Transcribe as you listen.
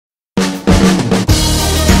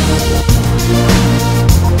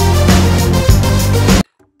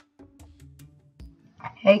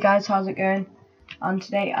Hey guys, how's it going? And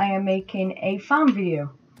today I am making a farm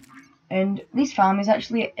video, and this farm is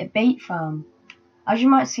actually a bait farm. As you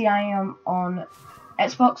might see, I am on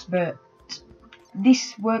Xbox, but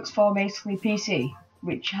this works for basically PC,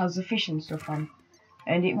 which has the fish and stuff on,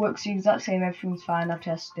 and it works the exact same. Everything's fine. I've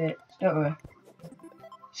tested it, so don't worry.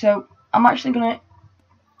 So I'm actually gonna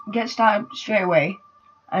get started straight away,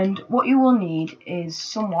 and what you will need is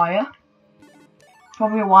some wire,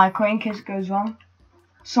 probably a wire cut in case it goes wrong.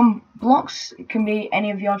 Some blocks, it can be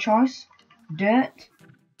any of your choice, dirt,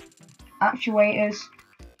 actuators,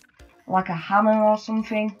 like a hammer or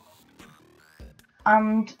something,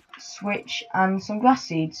 and switch and some grass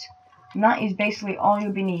seeds. And that is basically all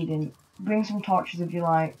you'll be needing. Bring some torches if you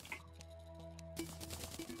like.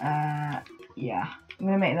 Yeah, I'm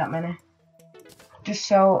gonna make that many, just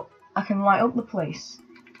so I can light up the place.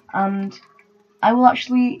 And I will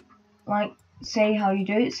actually say how you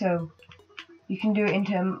do it, so you can do it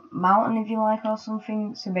into a mountain if you like or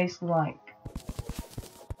something. So basically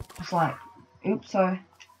oops, sorry,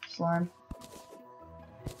 slime.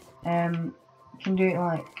 You can do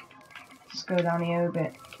it just go down here a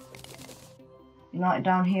bit, like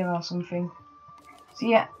down here or something. So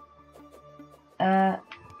yeah,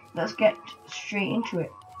 let's get straight into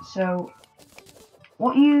it. So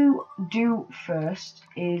what you do first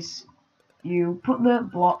is you put the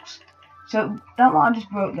blocks. So that one I just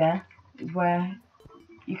broke there is where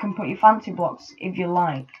you can put your fancy blocks if you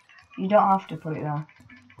like. You don't have to put it there,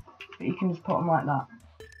 but you can just put them like that.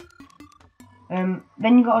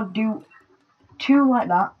 Then you gotta do 2 like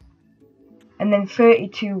that, and then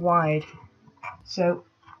 32 wide. So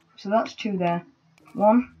that's 2 there.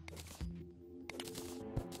 1,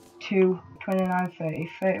 2, 29, 30,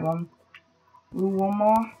 31. Ooh, 1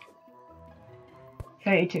 more.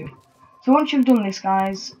 32. So once you've done this,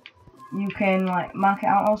 guys, you can mark it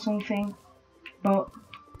out or something. But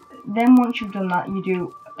then once you've done that, you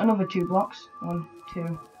do another 2 blocks. 1,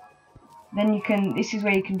 2. Then you can. This is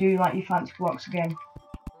where you can do your fancy blocks again.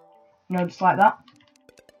 You know, just like that.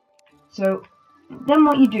 So then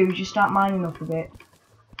what you do is you start mining up a bit.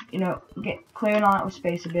 You know, clearing out of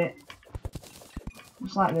space a bit.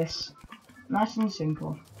 Just like this. Nice and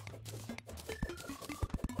simple.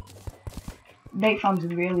 Bait farms are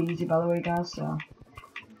really easy, by the way, guys. So,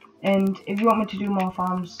 and if you want me to do more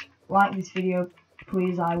farms like this video,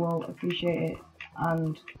 please, I will appreciate it.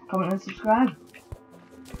 And comment and subscribe.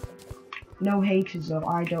 No haters though.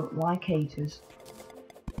 I don't like haters.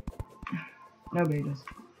 Nobody does.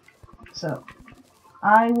 So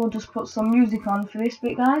I will just put some music on for this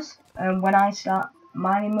bit, guys, when I start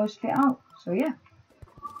mining most of it out. So yeah.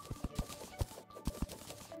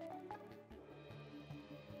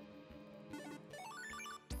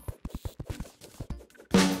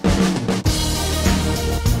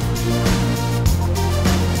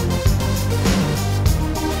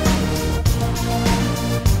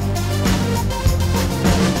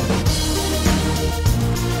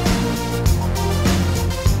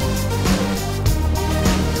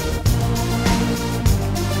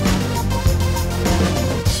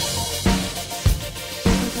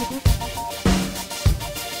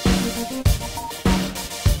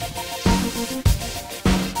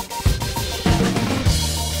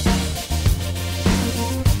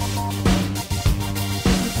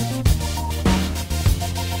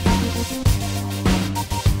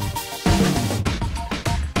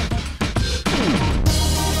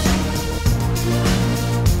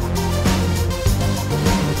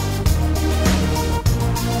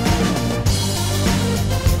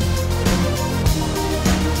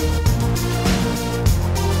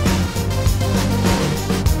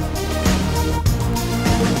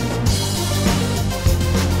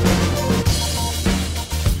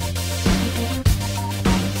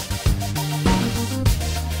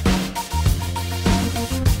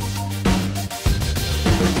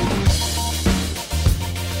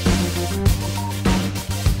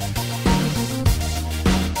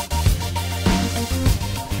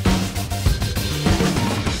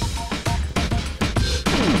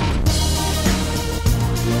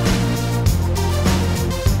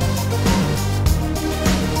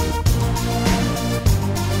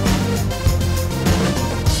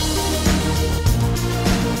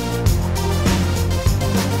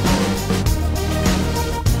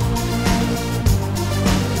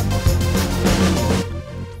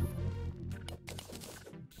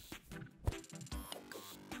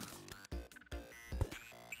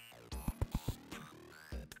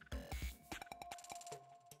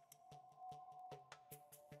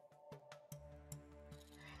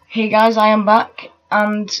 Hey guys, I am back,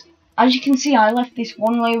 and as you can see, I left this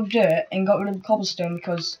one layer of dirt and got rid of the cobblestone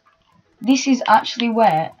because this is actually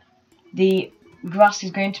where the grass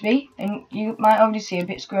is going to be, and you might already see a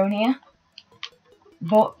bit's grown here.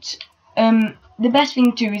 But the best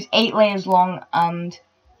thing to do is 8 layers long, and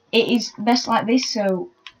it is best like this, so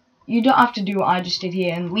you don't have to do what I just did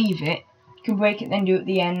here and leave it. You can break it then do it at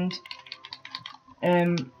the end.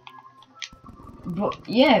 But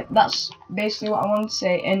yeah, that's basically what I wanted to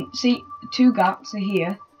say. And see, 2 gaps are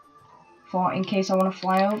here for in case I want to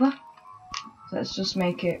fly over. So let's just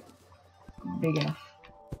make it big enough.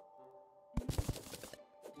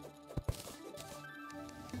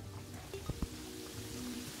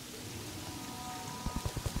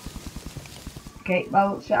 Okay,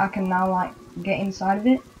 well, so I can now like get inside of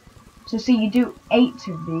it. So see, you do 8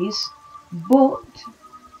 of these,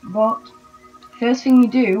 but first thing you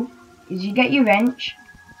do is you get your wrench,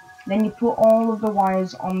 then you put all of the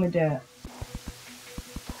wires on the dirt.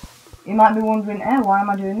 You might be wondering, why am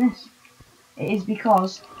I doing this? It is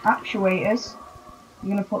because actuators,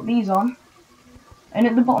 you're going to put these on, and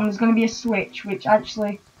at the bottom there's going to be a switch which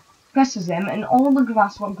actually presses them, and all the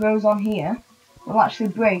grass what grows on here will actually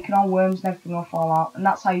break, and all worms and everything will fall out, and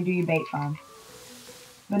that's how you do your bait farm.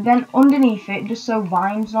 But then underneath it, just so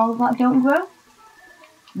vines and all of that don't grow,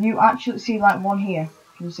 you actually see like one here.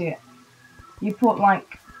 Can you see it? You put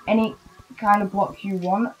like any kind of block you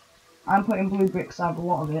want. I'm putting blue bricks, I have a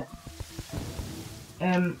lot of it.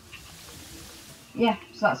 Yeah,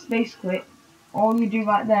 so that's basically it. All you do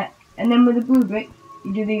right there. And then with the blue brick,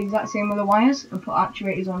 you do the exact same with the wires and put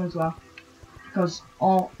actuators on as well. Because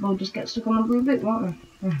they'll just get stuck on the blue brick, won't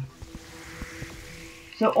they?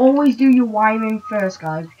 So always do your wiring first,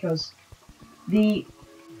 guys, because the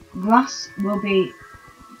grass will be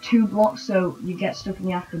 2 blocks, so you get stuck and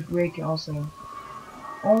you have to break it also.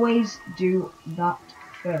 Always do that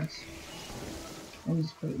first. And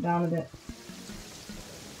just put it down a bit.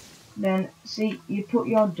 Then, see, you put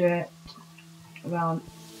your dirt around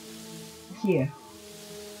here.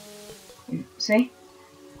 See?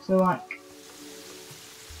 So like,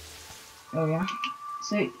 oh yeah.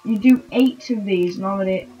 So you do 8 of these, and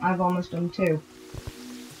already I've almost done 2.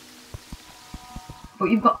 But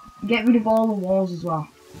you've got to get rid of all the walls as well.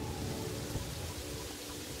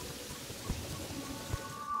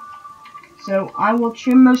 So I will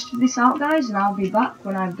trim most of this out, guys, and I'll be back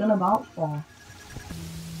when I've done about 4.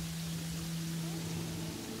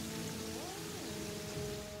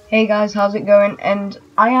 Hey guys, how's it going? And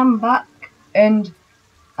I am back, and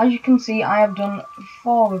as you can see I have done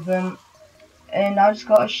 4 of them, and I just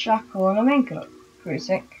got a shackle and a raincoat. Pretty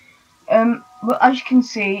sick. But as you can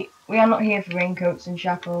see, we are not here for raincoats and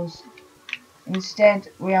shackles. Instead,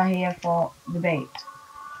 we are here for the bait.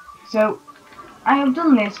 So I have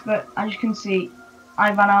done this, but as you can see,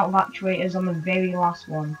 I ran out of actuators on the very last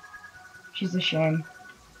one, which is a shame.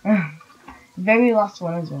 Very last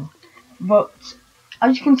one as well. But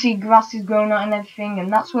as you can see, grass is growing out and everything, and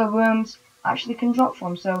that's where worms actually can drop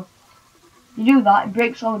from. So you do that, it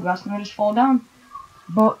breaks all the grass and they just fall down.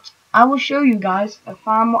 But I will show you guys a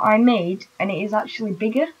farm what I made, and it is actually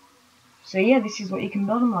bigger. So yeah, this is what you can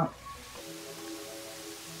build them like.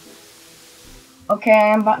 Okay,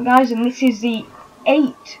 I am back, guys, and this is the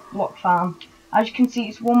 8 block farm. As you can see,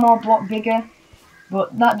 it's 1 more block bigger,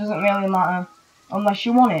 but that doesn't really matter unless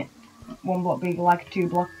you want it 1 block bigger, like a 2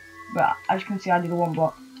 block. But as you can see, I did a 1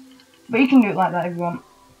 block. But you can do it like that if you want.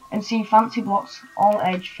 And see, fancy blocks, all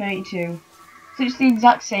edge 32. So it's the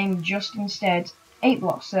exact same, just instead 8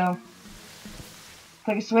 blocks. So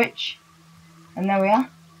click a switch, and there we are.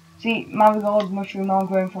 See, marigolds, mushroom all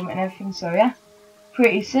growing from it and everything. So yeah,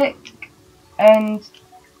 pretty sick. And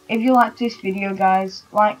if you liked this video, guys,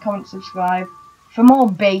 like, comment, subscribe for more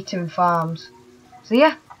bait and farms. So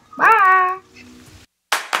yeah,